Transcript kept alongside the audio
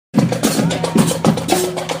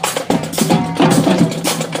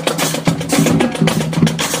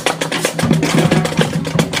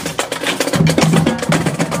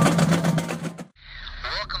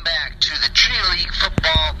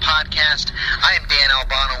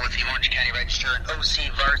Albano with the Orange County Register at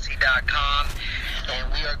OCVarsity.com,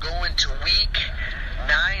 and we are going to week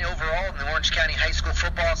 9 overall in the Orange County high school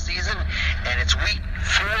football season, and it's week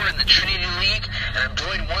 4 in the Trinity League, and I'm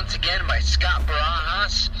joined once again by Scott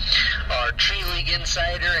Barajas, our Trinity League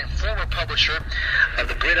insider and former publisher of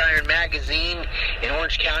the Gridiron magazine in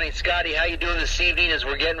Orange County. Scotty, how you doing this evening as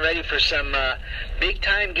we're getting ready for some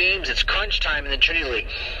big-time games? It's crunch time in the Trinity League.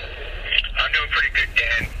 I'm doing pretty good,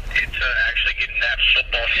 Dan. It's actually getting that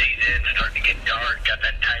football season, starting to get dark, got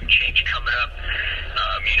that time change coming up.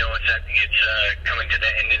 It's coming to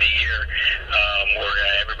the end of the year where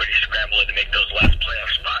everybody's scrambling to make those last playoff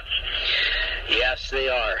spots. Yes, they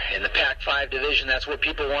are. In the Pac-5 division, that's where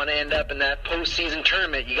people want to end up in that postseason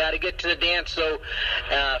tournament. You got to get to the dance, though,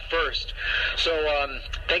 first. So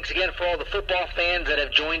thanks again for all the football fans that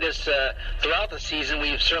have joined us throughout the season.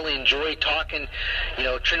 We've certainly enjoyed talking,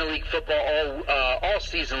 Trinity League football all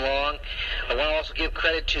season long. I want to also give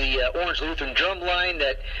credit to the Orange Lutheran Drumline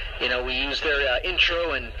that, we used their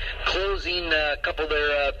intro and closing a couple of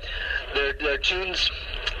their tunes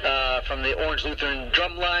from the Orange Lutheran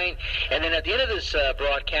Drumline. And then at the end of this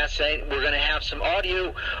broadcast tonight, we're going to have some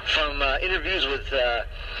audio from interviews with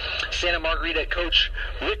Santa Margarita coach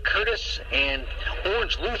Rick Curtis and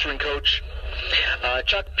Orange Lutheran coach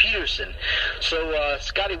Chuck Peterson. So,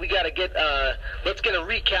 Scotty, we got to let's get a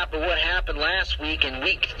recap of what happened last week in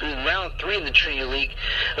round 3 in the Trinity League.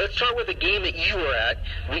 Let's start with the game that you were at.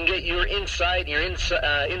 We can get your inside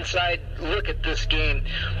look at this game.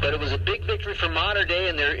 But it was a big victory for Mater Dei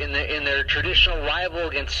in their traditional rival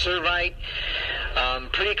against Servite.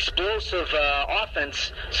 Pretty explosive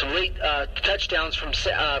offense, some late touchdowns from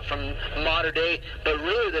Mater Dei, but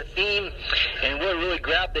really the theme and what really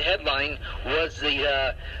grabbed the headline was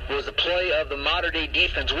the play of the Mater Dei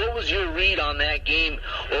defense. What was your read on that game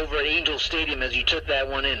over at Angel Stadium as you took that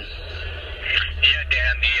one in? Yeah,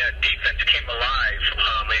 Dan, the defense came alive.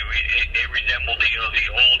 It resembled the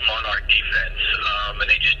old Monarch defense, and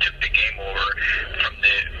they just took the game over from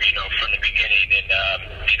the beginning. And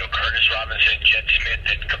Curtis Robinson, Jet Smith,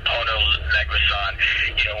 and Capono Neglason,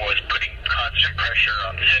 was putting constant pressure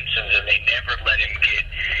on Simpsons, and they never let him get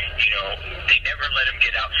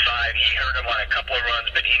outside. He hurt him on a couple of runs,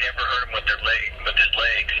 but he never hurt him with his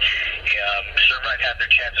legs. Servite had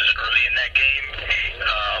their chances early in that game,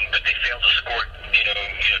 but they failed to score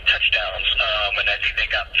touchdowns, and I think they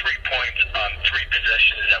got 3 points on 3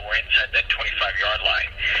 possessions that were inside that 25-yard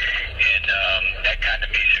line, and that kind of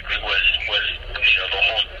basically was the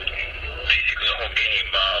whole game.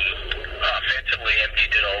 Offensively, MD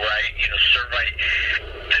did all right. Servite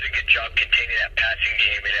did a good job containing that passing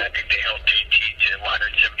game, and I think they held JT to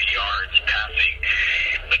 170 yards passing.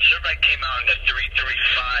 But Servite came out in a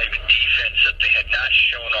 3-3-5 defense that they had not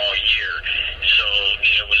shown all year. So,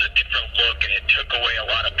 it was a different look, and it took away a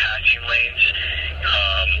lot of passing lanes.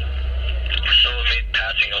 So it made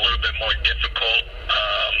passing a little bit more difficult.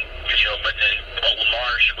 But then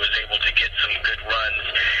Lamarche was able to get some good runs,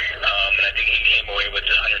 and I think he came away with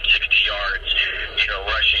 160 yards,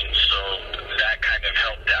 rushing. So that kind of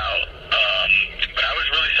helped out. But I was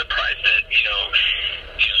really surprised that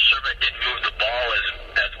Servite didn't move the ball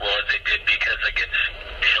as well as they did, because against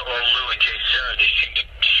Olu and Jay Serra, they seemed to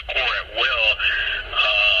score at will.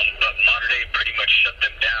 But Mater Dei pretty much shut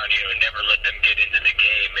them down, and never let them get into the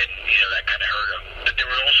game, and that kind of hurt them. But there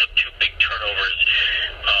were also 2 big turnovers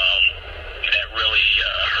that really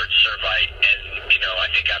hurt Servite, and I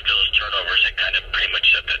think after those turnovers, it kind of pretty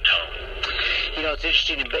much set the tone. It's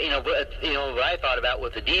interesting, what I thought about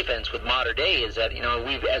with the defense with Mater Dei is that,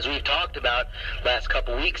 as we've talked about last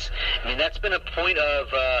couple weeks, that's been a point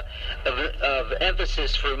of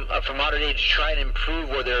emphasis for Mater Dei to try and improve,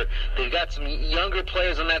 where they've got some younger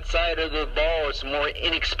players on that side of the ball, or some more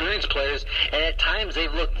inexperienced players, and at times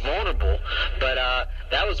they've looked vulnerable. But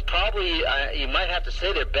that was probably, you might have to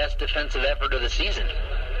say, their best defensive effort of the season.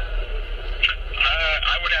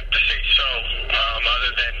 I would have to say so.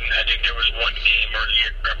 Other than I think there was 1 game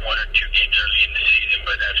earlier, 1 or 2 games early in the season,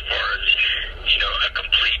 but as far as a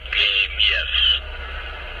complete game, yes.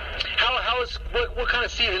 What kind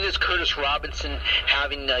of season is Curtis Robinson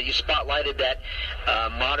having? You spotlighted that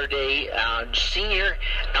Mater Dei senior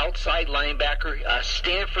outside linebacker,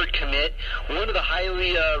 Stanford commit, one of the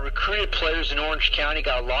highly recruited players in Orange County,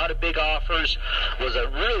 got a lot of big offers, was a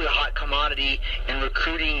really hot commodity in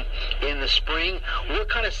recruiting in the spring. What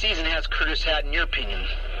kind of season has Curtis had, in your opinion?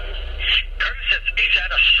 Curtis he's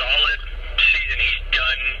had a solid season. He's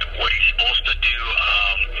done what he's supposed to do.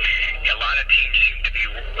 A lot of teams seem to be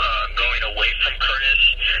going away from Curtis.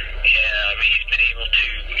 He's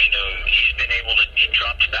been able to, he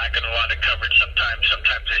drops back in a lot of coverage sometimes.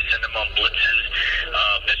 Sometimes they send him on blitzes.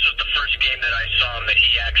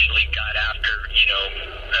 actually got after,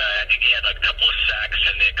 I think he had like a couple of sacks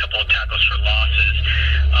and a couple of tackles for losses.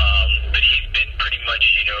 But he's been pretty much,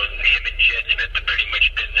 him and Jed Smith have pretty much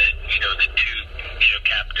been the two,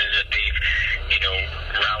 captains that they've,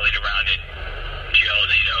 rallied around and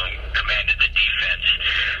commanded the defense.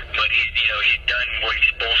 But he's done what he's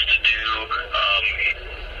supposed to do.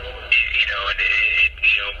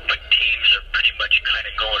 But teams are pretty much kind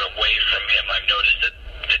of going away from him. I've noticed that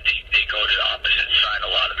they go to the opposite side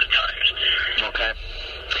a lot of the times. Okay.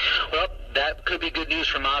 Well, that could be good news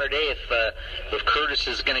for Mater Dei if Curtis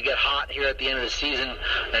is going to get hot here at the end of the season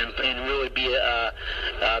and really be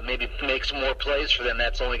maybe make some more plays for them.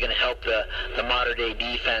 That's only going to help the Mater Dei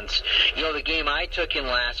defense. The game I took in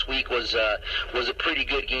last week was a pretty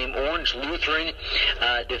good game. Orange Lutheran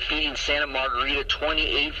defeating Santa Margarita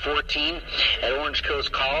 28-14 at Orange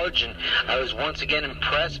Coast College, and I was once again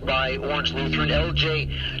impressed by Orange Lutheran. L.J.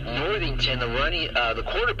 Northington, the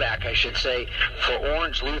quarterback, I should say, for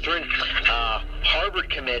Orange Lutheran. Harvard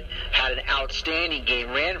commit, had an outstanding game,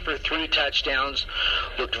 ran for 3 touchdowns,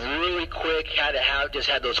 looked really quick, just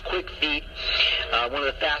had those quick feet. One of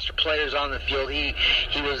the faster players on the field. He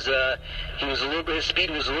was a little bit, his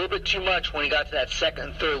speed was a little bit too much when he got to that second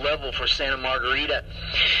and third level for Santa Margarita.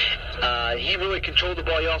 He really controlled the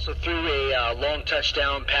ball. He also threw a long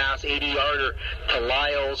touchdown pass, 80-yarder to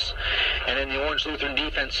Lyles. And then the Orange Lutheran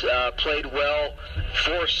defense played well,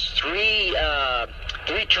 forced three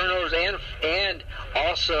turnovers and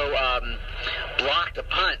also blocked a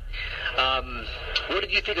punt. What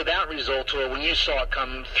did you think of that result, or when you saw it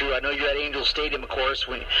come through? I know you're at Angel Stadium, of course,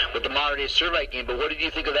 with the Mater Dei Servite game, but what did you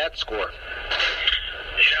think of that score?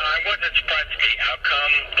 I wasn't surprised at the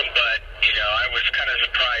outcome, but, I was kind of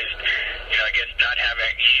surprised, I guess not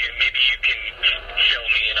having, maybe you can fill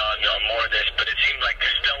me in on more of this, but it seemed like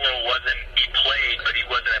Costello he played, but he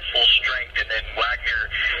wasn't at full strength, and then Wagner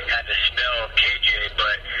had to spell KJ,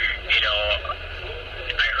 but,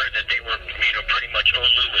 I heard that they were, pretty much,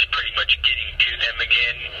 Olu was pretty much getting to them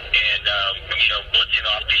again, and, blitzing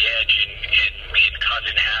off the edge and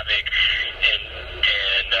causing havoc, and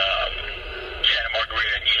Santa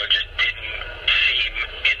Margarita, just didn't seem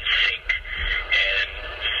in sync, and,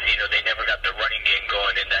 they never got the running game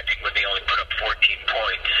going, and I think when they only put up 14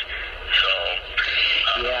 points, so,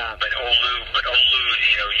 yeah. But Olu,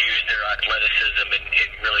 used their athleticism and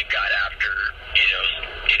really got after,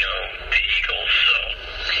 the Eagles, so.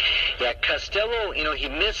 Yeah, Costello, he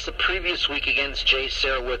missed the previous week against Jay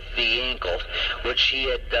Serra with the ankle, which he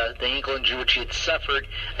had, the ankle injury which he had suffered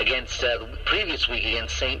against the previous week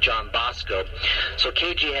against St. John Bosco. So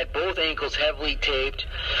KJ had both ankles heavily taped.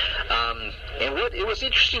 And it was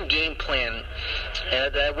interesting game plan,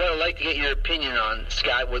 and what I'd like to get your opinion on,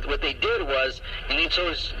 Scott. What they did was,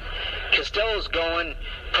 Costello's going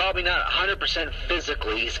probably not 100%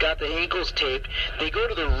 physically. He's got the ankles taped. They go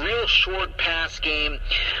to the real short pass game,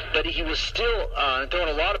 but he was still throwing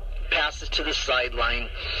a lot of passes to the sideline.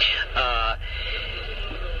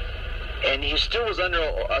 And he still was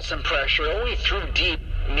under some pressure. Only threw deep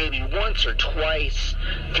maybe once or twice,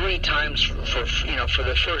 3 times for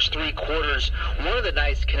the first 3 quarters. One of the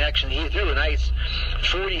nice connections, he threw a nice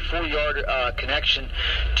 44-yard connection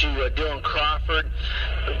to Dylan Crawford.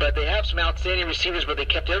 But they have some outstanding receivers, but they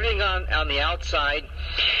kept everything on the outside.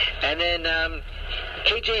 And then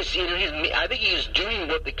KJ's, I think he's doing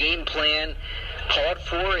what the game plan called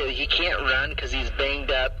for. He can't run because he's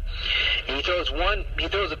banged up. And he throws one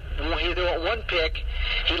pick.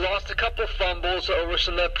 He lost a couple fumbles over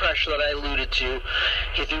some of the pressure that I alluded to.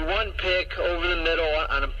 He threw one pick over the middle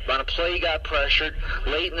on a play he got pressured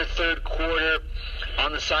late in the third quarter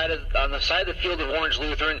on the side of the field of Orange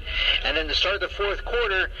Lutheran. And then to start the fourth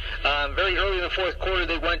quarter, very early in the fourth quarter,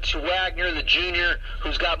 they went to Wagner, the junior,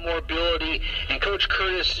 who's got more ability. And Coach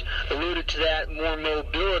Curtis alluded to that, more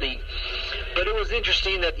mobility. But it was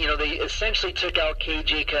interesting that, they essentially took out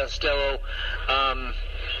KJ Costello,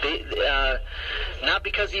 not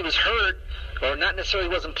because he was hurt or not necessarily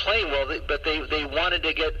wasn't playing well, but they wanted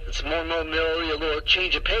to get some more mobility, a little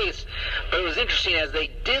change of pace. But it was interesting as they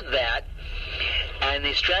did that, and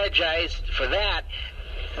they strategized for that.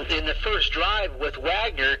 In the first drive with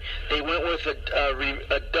Wagner, they went with a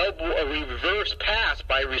reverse pass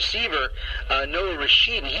by receiver Noah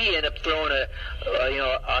Rashid. He ended up throwing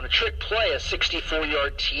on a trick play, a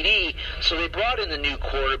 64-yard TD. So they brought in the new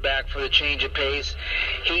quarterback for the change of pace.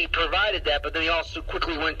 He provided that, but then he also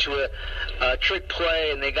quickly went to a trick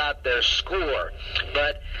play, and they got their score.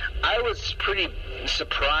 But I was pretty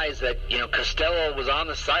surprised that Costello was on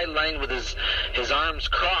the sideline with his arms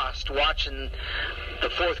crossed, watching the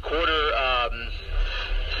fourth quarter,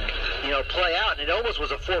 play out, and it almost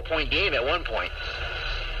was a 4-point game at one point.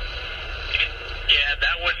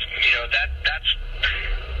 that was, that's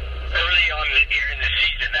early on in the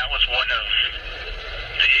season. That was one of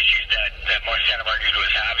the issues that Santa Margarita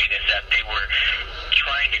was having, is that they were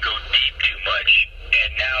trying to go deep too much.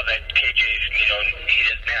 And now that KJ's, he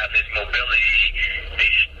doesn't have his mobility, they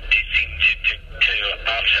seem to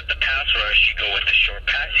offset the pass rush. You go with the short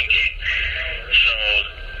passing game. So,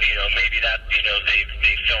 maybe that,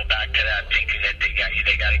 they fell back to that, thinking that they got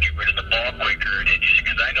to get rid of the ball quicker. And it just,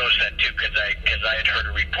 because I noticed that too, because I had heard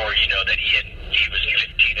a report, that he was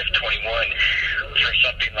 15 of 21 for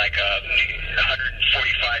something like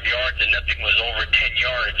 145 yards, and nothing was over 10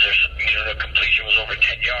 yards, or the completion was over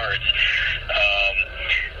 10 yards.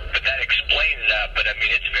 But that explains that. But I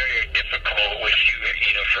mean, it's very difficult if you,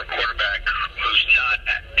 for a quarterback who's not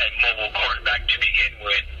a mobile quarterback to begin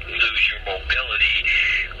with, lose your mobility.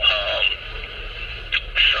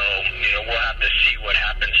 So, we'll have to see what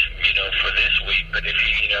happens, for this week. But if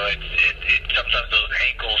it sometimes those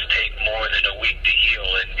ankles take more than a week to heal,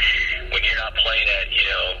 and when you're not playing at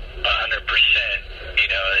 100%,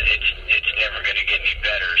 it's never going to get any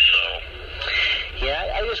better. So.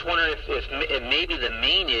 Yeah, I just wonder if maybe the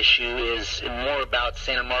main issue is more about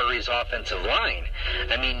Santa Margarita's offensive line.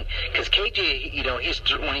 I mean, because KJ, when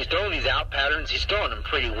he's throwing these out patterns, he's throwing them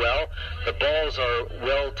pretty well. The balls are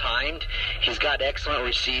well timed. He's got excellent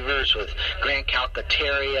receivers with Grant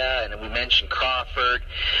Calcaterra, and we mentioned Crawford.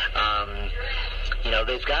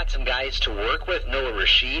 They've got some guys to work with. Noah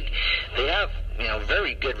Rashid. They have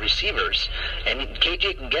very good receivers, and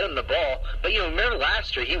KJ can get him the ball. But remember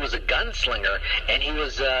last year he was a gunslinger, and he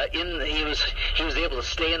was able to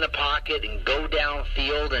stay in the pocket and go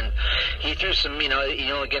downfield, and he threw some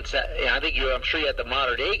against that. I'm sure you had the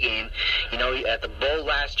Mater Dei game. At the Bowl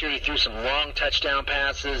last year, he threw some long touchdown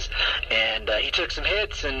passes, and he took some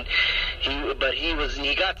hits, and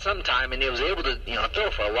he got some time, and he was able to throw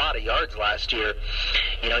for a lot of yards last year.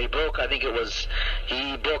 He broke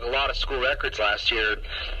a lot of school records last year,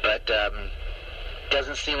 but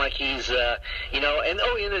doesn't seem like he's and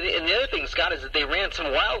the other thing, Scott, is that they ran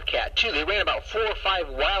some Wildcat too. They ran about 4 or 5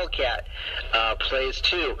 Wildcat plays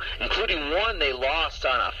too, including one they lost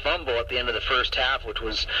on a fumble at the end of the first half, which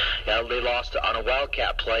was they lost on a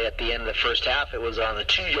Wildcat play at the end of the first half. It was on the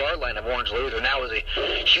 2-yard line of Orange Lutheran. That was a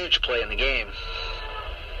huge play in the game.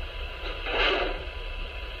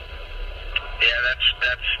 Yeah,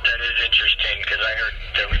 that is interesting, because I heard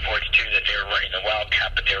the reports too that they were running the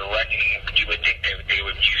Wildcat, but they were running. You would think they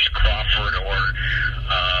would use Crawford or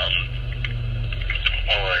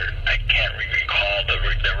I can't recall the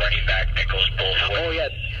running back that goes both ways. Oh yeah,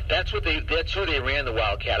 that's who they ran the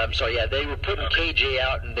Wildcat. I'm sorry. Yeah, they were putting KJ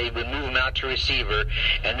out, and they would move him out to receiver,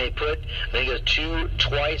 and they put, I think it was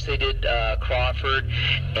twice they did Crawford,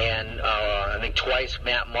 and I think twice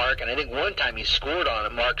Matt Mark, and I think one time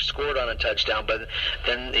Mark scored on a touchdown, but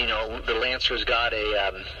then the Lancers got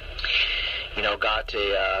a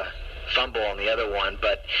fumble on the other one.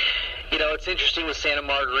 But it's interesting with Santa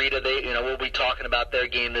Margarita. They, we'll be talking about their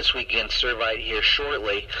game this week against Servite here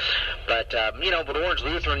shortly. But, but Orange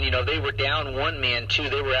Lutheran, they were down one man, too.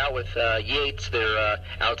 They were out with Yates, their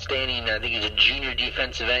outstanding, I think he's a junior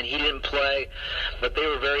defensive end. He didn't play, but they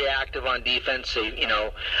were very active on defense. They,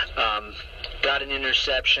 got an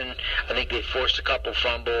interception. I think they forced a couple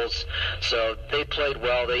fumbles. So they played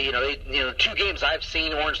well. They 2 games I've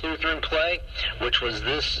seen Orange Lutheran play, which was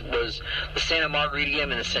the Santa Margarita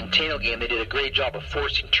game and the Centennial game. They did a great job of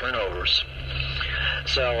forcing turnovers.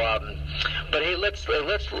 So, but hey, let's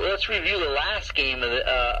review the last game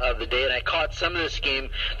of the day. And I caught some of this game.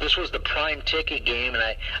 This was the prime ticket game, and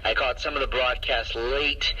I caught some of the broadcast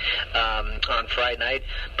late on Friday night.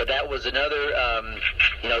 But that was another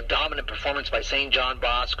dominant performance by St. John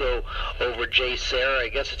Bosco over J. Sarah. I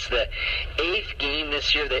guess it's the 8th game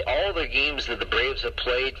this year. All their games that the Braves have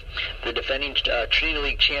played, the defending Trinity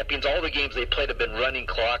League champions, all the games they played have been running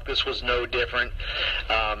clock. This was no different.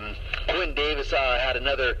 Quinn Davis had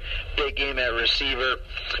another big game at receiver.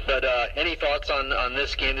 But any thoughts on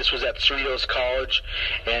this game? This was at Cerritos College,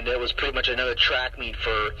 and it was pretty much another track meet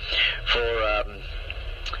for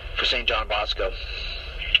St. John Bosco.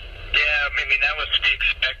 Yeah, I mean, that was to be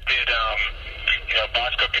expected.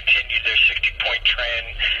 Bosco continued their 60-point trend,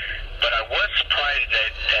 but I was surprised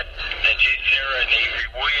that J. Sarah and Avery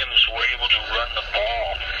Williams were able to run the ball.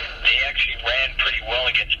 They actually ran pretty well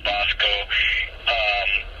against Bosco,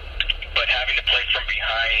 but having to play from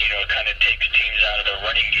behind, kind of takes teams out of their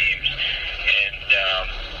running games. And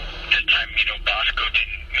this time, Bosco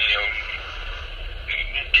didn't really,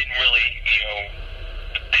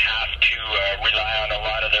 have to rely on a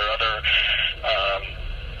lot of their other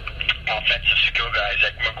defensive skill guys.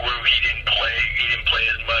 Like McGrew, he didn't play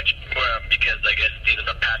as much because I guess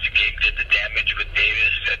the passing game did the damage with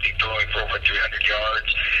Davis. I think throwing for over 300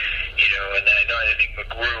 yards. And then I think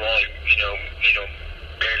McGrew only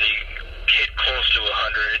barely hit close to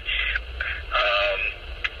 100.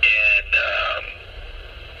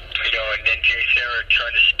 And then Jay Sarah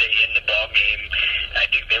trying to stay in the ball game. I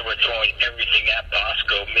think they were throwing everything at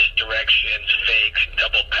Bosco, misdirections, fakes,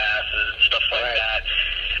 double passes, stuff like that.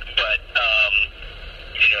 But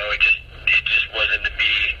it just wasn't to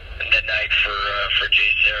be the night for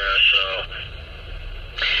Jay Sarah. So.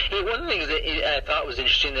 Yeah, one of the things that I thought was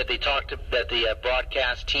interesting that the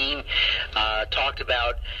broadcast team talked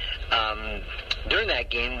about during that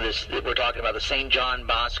game, we're talking about the St. John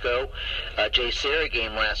Bosco Jay Sarah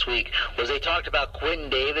game last week, was they talked about Quentin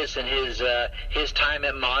Davis and his time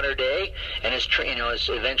at Mater Dei and his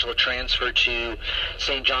eventual transfer to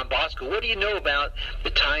St. John Bosco. What do you know about the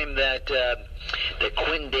time that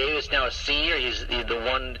Quentin Davis, now a senior, he's the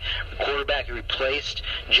one quarterback who replaced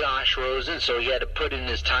Josh Rosen, so he had to put in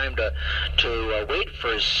his time to wait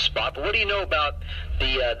for his spot. But what do you know about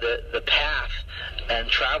the path and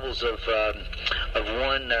travels of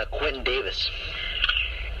one Quentin Davis?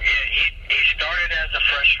 Yeah, he started as a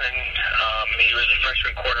freshman. He was a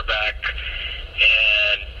freshman quarterback,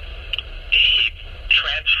 and he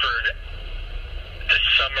transferred the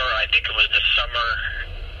summer. I think it was the summer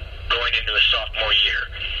going into his sophomore year,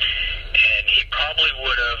 and he probably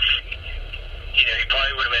would have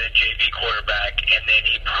been a JV quarterback, and then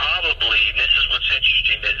and this is what's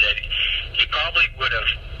interesting, is that he probably could have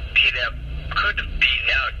beaten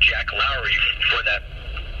out Jack Lowry for that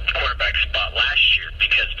quarterback spot last year,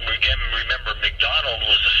 because remember McDonald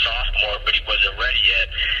was a sophomore, but he wasn't ready yet,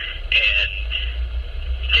 and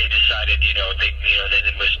they decided, then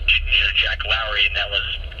it was Jack Lowry, and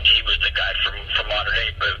he was the guy from Mater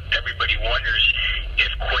Dei. But everybody wonders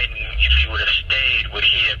if Quentin, if he would have stayed, would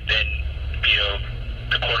he have been,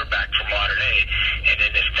 the quarterback from Mater Dei? And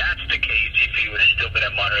then if that's the case, if he would have still been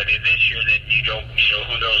at Mater Dei this year, then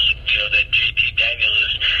who knows? That JT Daniels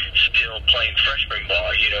is still playing freshman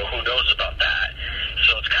ball. Who knows about that?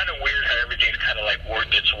 So it's kind of weird how everything's kind of like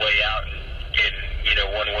worked its way out in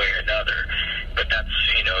one way or another. But that's,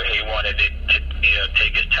 he wanted it to,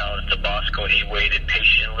 take his talents to Bosco, and he waited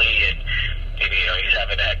patiently, and he's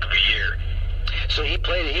having a heck of a year. So he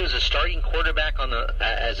was a starting quarterback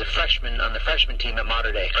as a freshman on the freshman team at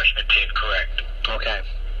Mater Dei. Freshman team, correct. Okay.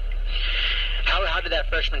 How did that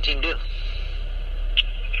freshman team do?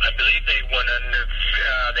 I believe they went under.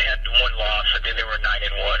 They had one loss. I think they were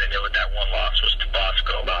 9-1, and that one loss was to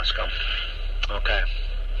Bosco. Okay.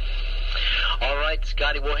 All right,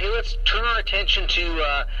 Scotty. Well, hey, let's turn our attention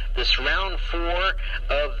to this round 4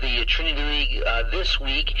 of the Trinity League this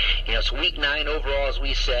week. It's week 9 overall, as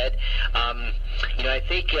we said. I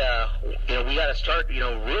think we got to start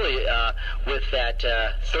really with that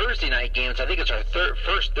Thursday night game. So I think it's our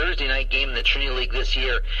first Thursday night game in the Trinity League this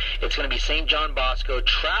year. It's going to be St. John Bosco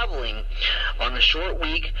traveling on the short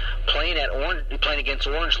week, playing against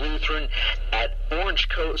Orange Lutheran at Orange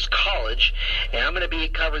Coast College, and I'm going to be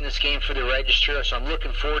covering this game for the Register, so I'm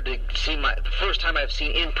looking forward to seeing the first time I've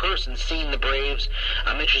seen in person, seeing the Braves.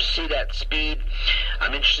 I'm interested to see that speed.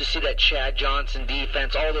 I'm interested to see that Chad Johnson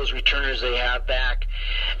defense, all those returners they have back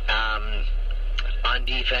on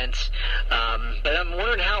defense. But I'm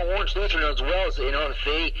wondering how Orange Lutheran, as well as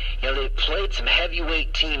if they've played some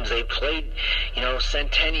heavyweight teams. They've played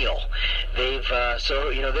Centennial. They've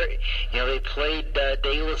they played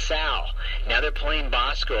De La Salle. Now they're playing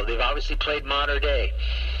Bosco. They've obviously played Mater Dei.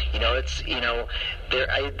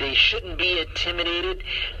 They shouldn't be intimidated.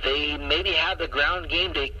 They maybe have the ground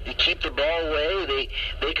game to keep the ball away.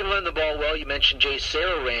 They can run the ball well. You mentioned Jay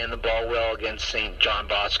Sarah ran the ball well against St. John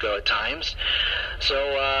Bosco at times. So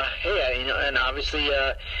and obviously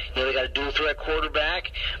they got a dual threat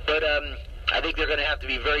quarterback, but I think they're going to have to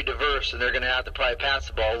be very diverse, and they're going to have to probably pass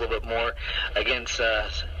the ball a little bit more against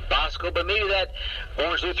Bosco. But maybe that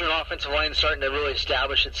Orange Lutheran offensive line is starting to really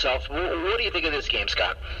establish itself. What do you think of this game,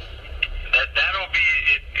 Scott? That'll be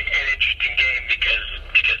an interesting game because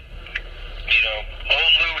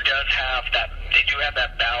Olu does have that. They do have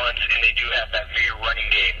that balance, and they do have that veer running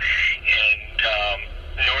game. And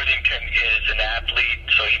Northington is an athlete,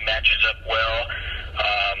 so he matches up well.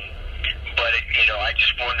 But I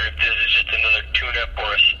just wonder if this is just another tune-up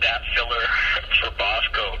or a stat filler for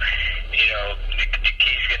Bosco. The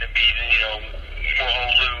key's going to be, will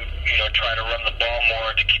Olu, try to run the ball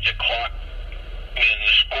more to keep the clock and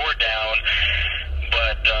the score down.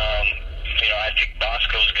 But I think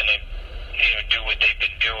Bosco's going to, do what they've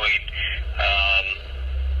been doing.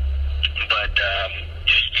 But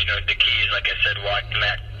just the key is like I said,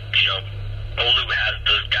 Olu has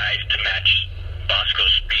those guys to match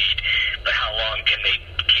Bosco's speed, but how long can they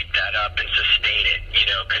keep that up and sustain it?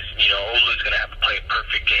 Because Olu's going to have to play a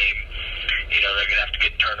perfect game. They're going to have to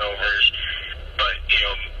get turnovers, but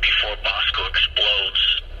before Bosco explodes,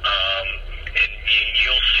 and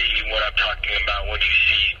you'll see what I'm talking about when you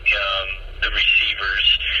see the receivers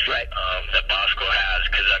right. That Bosco has,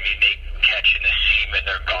 because they catch in the seam and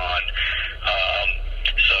they're gone.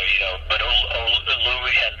 But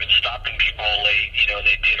Louis has been stopping people late.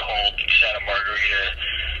 They did hold Santa Margarita,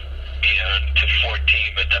 to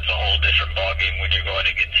 14, but that's a whole different ballgame when you're going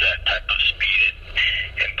against that type of speed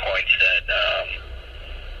and points that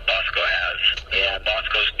Bosco has. Yeah,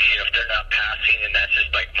 Bosco's, if they're not passing, and that's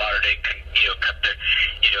just like Mater Dei, cut their,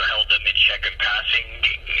 held them in check and passing,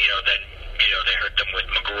 then, they hurt them with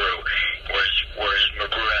McGrew. Whereas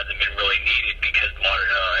McGrew hasn't been really needed because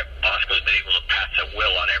Bosco's been able to pass at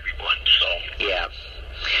will on everyone. So yeah.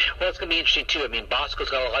 Well, it's going to be interesting too. Bosco's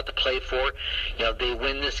got a lot to play for. They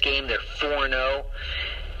win this game, they're 4-0.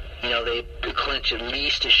 They clinch at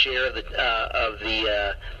least a share of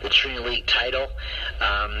the Trinity League title.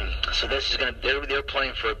 So this is going to they're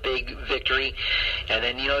playing for a big victory, and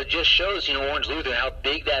then it just shows Orange Lutheran how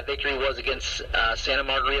big that victory was against Santa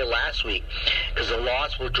Margarita last week, because the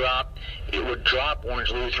loss would drop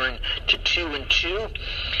Orange Lutheran to 2-2,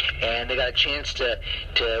 and they got a chance to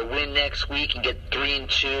win next week and get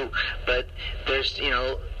 3-2. But there's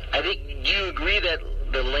I think you agree that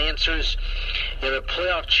the Lancers, the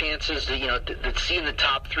playoff chances to see in the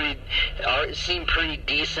top three seem pretty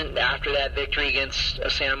decent after that victory against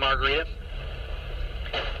Santa Margarita?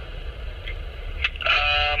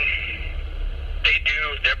 They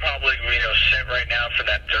do. They're probably set right now for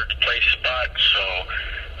that third place spot. So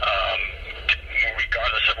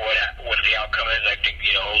regardless of what the outcome is, I think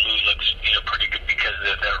Olu looks pretty good because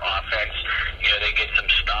of their offense. They get some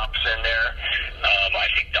stops in there. I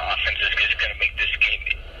think the offense is just going to make this game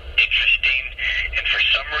interesting, and for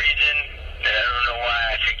some reason, and I don't know why,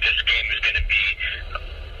 I think this game is going to be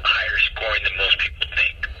higher scoring than most people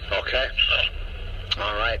think. Okay.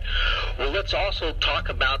 All right. Well, let's also talk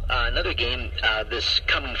about another game this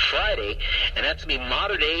coming Friday, and that's going to be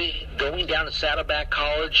Mater Dei going down to Saddleback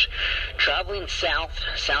College, traveling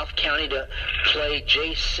South County to play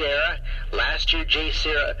J. Sarah. Last year, J.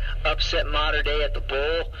 Sarah upset Mater Dei at the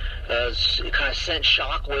Bowl. It kind of sent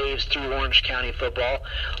shockwaves through Orange County football.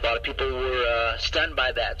 A lot of people were stunned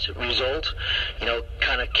by that result.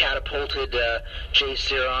 Kind of catapulted J.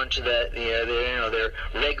 Sarah onto their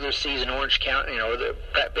regular season Orange County,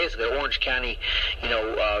 basically the Orange County,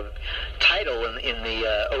 title in the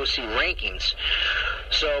OC rankings.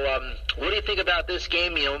 So, what do you think about this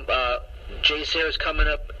game? J. Sarah's coming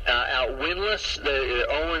up out winless. They're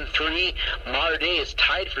 0-3. Mater Dei is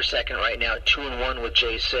tied for second right now, 2-1 with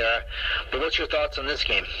J. Sarah. But what's your thoughts on this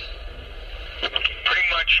game? Pretty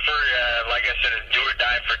much for, like I said, a do or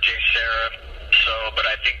die for J. Sarah. But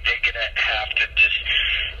I think they're going to have to just,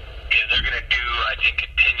 they're going to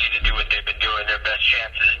continue to do what they've been doing. Their best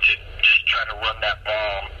chance is to just try to run that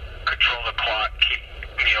ball, control the clock, keep,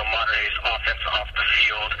 Mater Dei's offense off the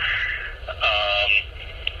field.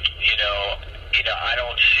 I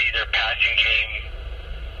don't see their passing game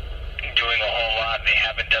doing a whole lot. They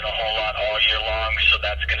haven't done a whole lot all year long, so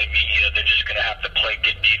that's going to be, they're just going to have to play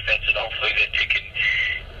good defense, and hopefully that they can,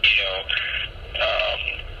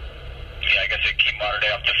 I guess they keep Mater Dei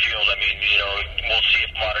off the field. We'll see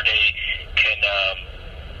if Mater Dei can,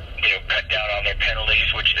 cut down on their penalties,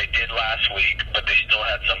 which they did last week, but they still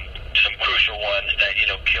had some crucial ones that,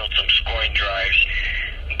 killed some scoring drives.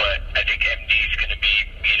 But I think MD is going to be,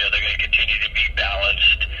 they're going to continue to be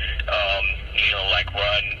balanced, like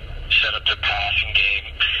run, set up the passing game,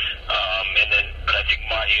 but I think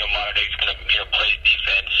Mater Dei is going to play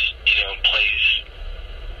defense, plays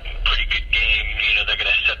pretty good game. They're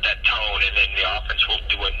going to set that tone, and then the offense will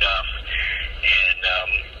do enough. And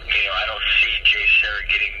I don't see J. Sarah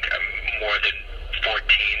getting more than 14.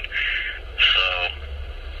 So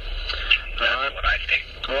that's what I think.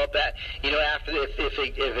 Well, after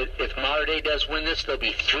if Mater Dei does win this, they'll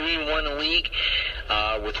be 3-1 in the league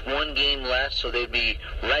with one game left, so they'd be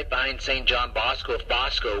right behind St. John Bosco if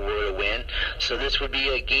Bosco were to win. So this would be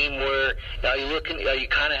a game where are you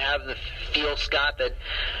kind of having the feel, Scott, that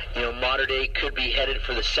Mater Dei could be headed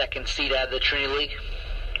for the second seed out of the Trinity League?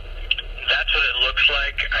 That's what it looks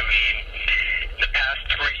like. The past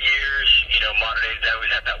 3 years, Mater Dei's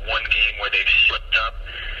always had that one game where they've slipped up.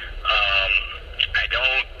 I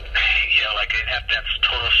don't, they'd have to have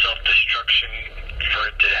total self-destruction for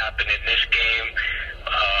it to happen in this game.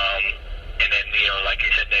 And then, like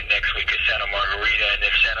you said, then next week is Santa Margarita. And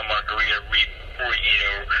if Santa Margarita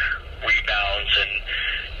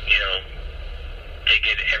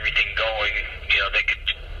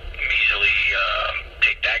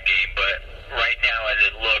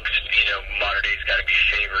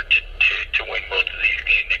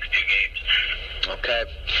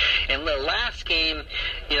Okay. And the last game,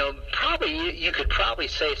 probably you could probably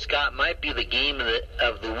say, Scott, might be the game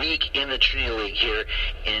of the week in the Trinity League here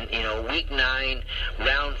in week 9,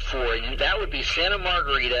 round 4. And that would be Santa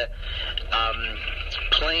Margarita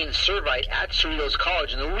playing Servite at Cerritos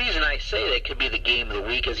College. And the reason I say that could be the game of the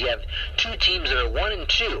week is you have two teams that are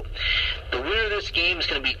 1-2. The winner of this game is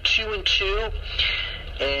going to be 2-2,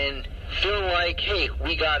 and feeling like, hey,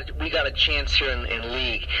 we got a chance here in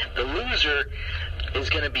league. The loser is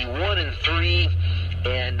going to be 1-3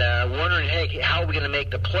 and wondering, hey, how are we going to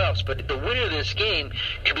make the playoffs? But the winner of this game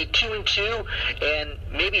could be 2-2 and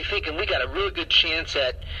maybe thinking we got a really good chance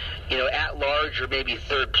at large or maybe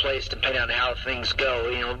third place, depending on how things go.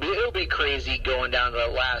 It'll be crazy going down to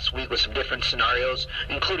the last week with some different scenarios,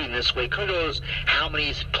 including this week. Who knows how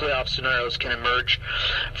many playoff scenarios can emerge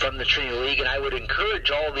from the Trinity League? And I would encourage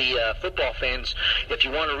all the football fans, if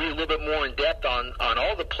you want to read a little bit more in depth on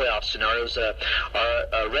all the playoff scenarios,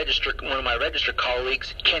 one of my registered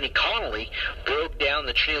colleagues, Kenny Connolly, broke down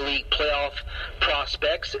the Trinity League playoff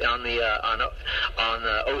prospects on the on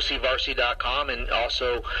OCVarsity.com, and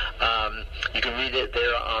also you can read it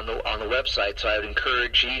there on the website. So I would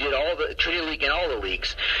encourage. He did all the Trinity League and all the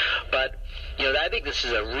leagues, but I think this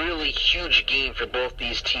is a really huge game for both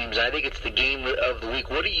these teams. I think it's the game of the week.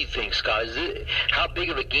 What do you think, Scott? How big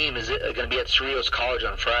of a game is it going to be at Cerritos College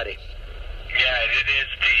on Friday? Yeah, it is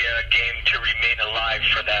the game to remain alive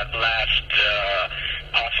for that last,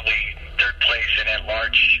 possibly third place and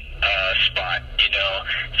at-large spot.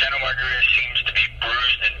 Santa Margarita seems to be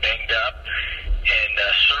bruised and banged up, and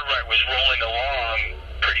Servite was rolling along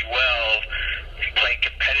pretty well, playing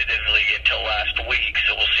competitively until last week.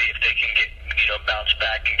 So we'll see if they can get bounce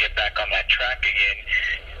back and get back on that track again,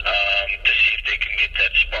 to see if they can get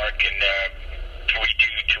that spark and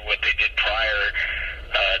redo to what they did prior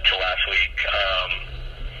to last week.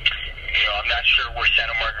 I'm not sure where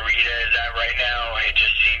Santa Margarita is at right now. It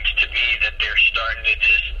just seems to me that they're starting to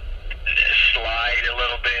just slide a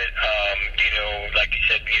little bit. Like you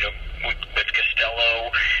said, with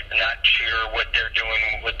Costello, not sure what they're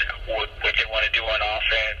doing, what they want to do on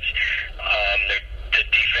offense. The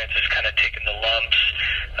defense is kind of taking the lumps.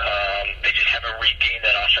 They just haven't regained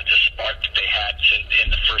that offensive spark that they had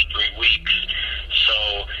in the first 3 weeks.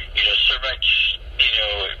 So, Servite's,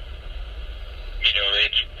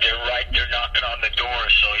 they're right, they're knocking on the door.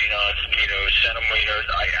 So, Santa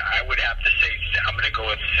Margarita, I would have to say I'm going to go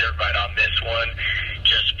with Servite on this one,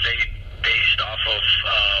 just based off of,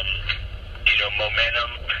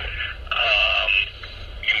 momentum.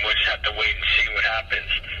 And we'll just have to wait and see what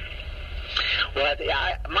happens. Well,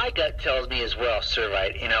 my gut tells me as well,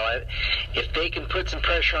 Servite. If they can put some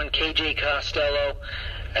pressure on KJ Costello,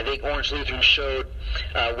 I think Orange Lutheran showed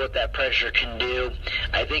what that pressure can do.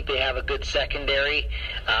 I think they have a good secondary,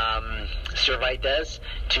 Servite does,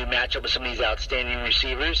 to match up with some of these outstanding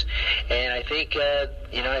receivers. And I think,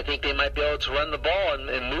 I think they might be able to run the ball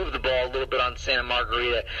and move the ball a little bit on Santa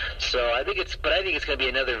Margarita. So I think it's going to be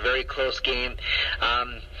another very close game.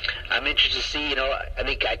 I'm interested to see, I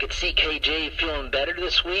think I could see KJ feeling better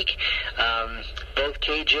this week. Both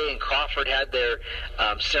KJ and Crawford had their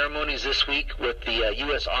ceremonies this week with the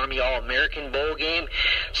U.S. Army All-American Bowl game,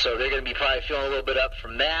 so they're going to be probably feeling a little bit up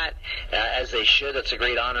from that, as they should. That's a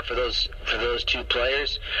great honor for those two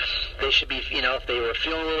players. They should be, if they were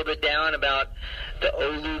feeling a little bit down about the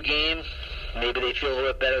Olu game, maybe they feel a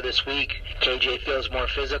little bit better this week. KJ feels more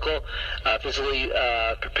physically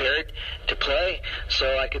prepared to play,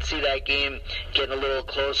 so I could see that game getting a little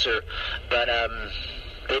closer. But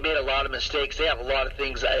they made a lot of mistakes. They have a lot of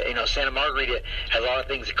things. Santa Margarita has a lot of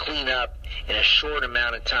things to clean up in a short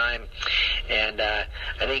amount of time, and I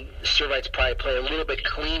think Servite's probably play a little bit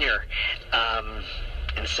cleaner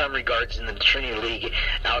in some regards in the Trinity League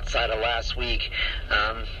outside of last week.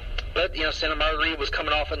 But, Santa Margarita was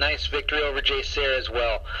coming off a nice victory over Jay Serra as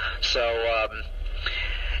well. So,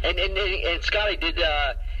 and Scotty, did,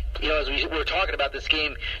 as we were talking about this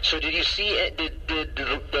game, so did you see it? Did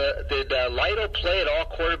Lido play at all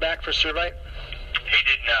quarterback for Servite? He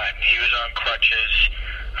did not. He was on crutches.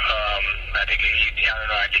 I think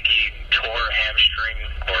he tore a hamstring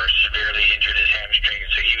or severely injured his hamstring,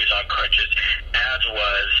 so he was on crutches, as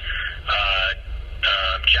was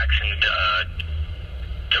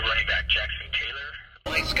the running back Jackson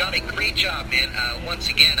Taylor. Hey, Scotty, great job, man. Once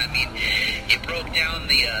again, you broke down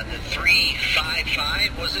the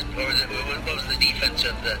 3-5-5, was it? Or what was the defense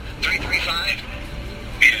of the 3-3-5?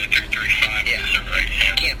 Yeah, 3-3-5. Yeah, right. Yeah.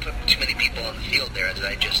 You can't put too many people on the field there, as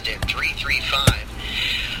I just did. 3-3-5.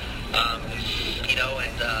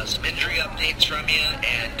 and some injury updates from you,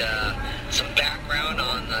 and some background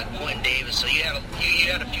on Quentin Davis. So you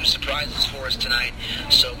had a few surprises for us tonight.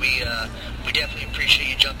 So we definitely appreciate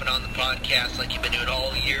you jumping on the podcast like you've been doing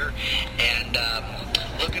all year, and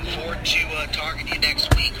looking forward to talking to you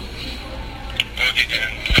next week. Okay,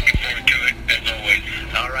 Dan. Looking forward to it, as always.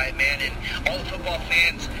 All right, man. And all the football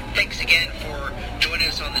fans, thanks again for joining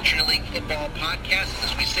us on the Trinity League Football Podcast.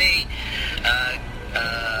 As we say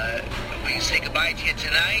goodbye to you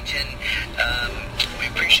tonight, and we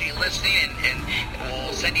appreciate you listening, and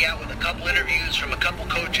we'll send you out with a couple interviews from a couple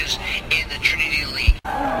coaches in the Trinity League.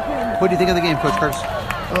 What do you think of the game, Coach Kurtz?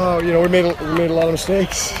 We made a lot of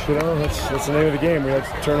mistakes. That's the name of the game. We had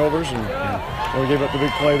turnovers, and we gave up the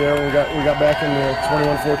big play there. We got back in the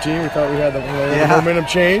 21-14. We thought we had the momentum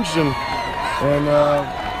changed, and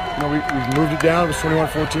we moved it down. It was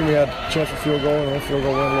 21-14. We had a chance for field goal, and the field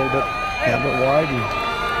goal went a little bit wide.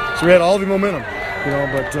 So we had all the momentum,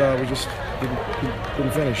 but we just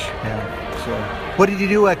didn't finish. Yeah. So what did you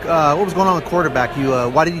do? What was going on with quarterback?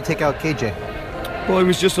 Why did you take out KJ? Well, it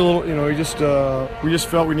was just a little, we just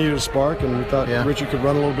felt we needed a spark, and we thought Richard could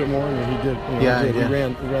run a little bit more, and he did. He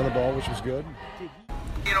ran the ball, which was good.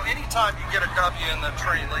 Anytime you get a W in the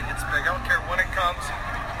Trinity League, it's big. I don't care when it comes,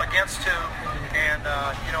 against who, and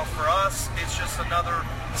for us, it's just another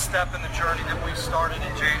step in the journey that we started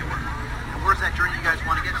in January. Where's that journey you guys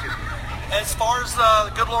want to get to? As far as the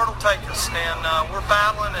good Lord will take us, and we're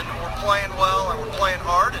battling, and we're playing well, and we're playing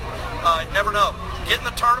hard, and never know. Get in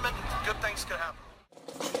the tournament, and good things could happen.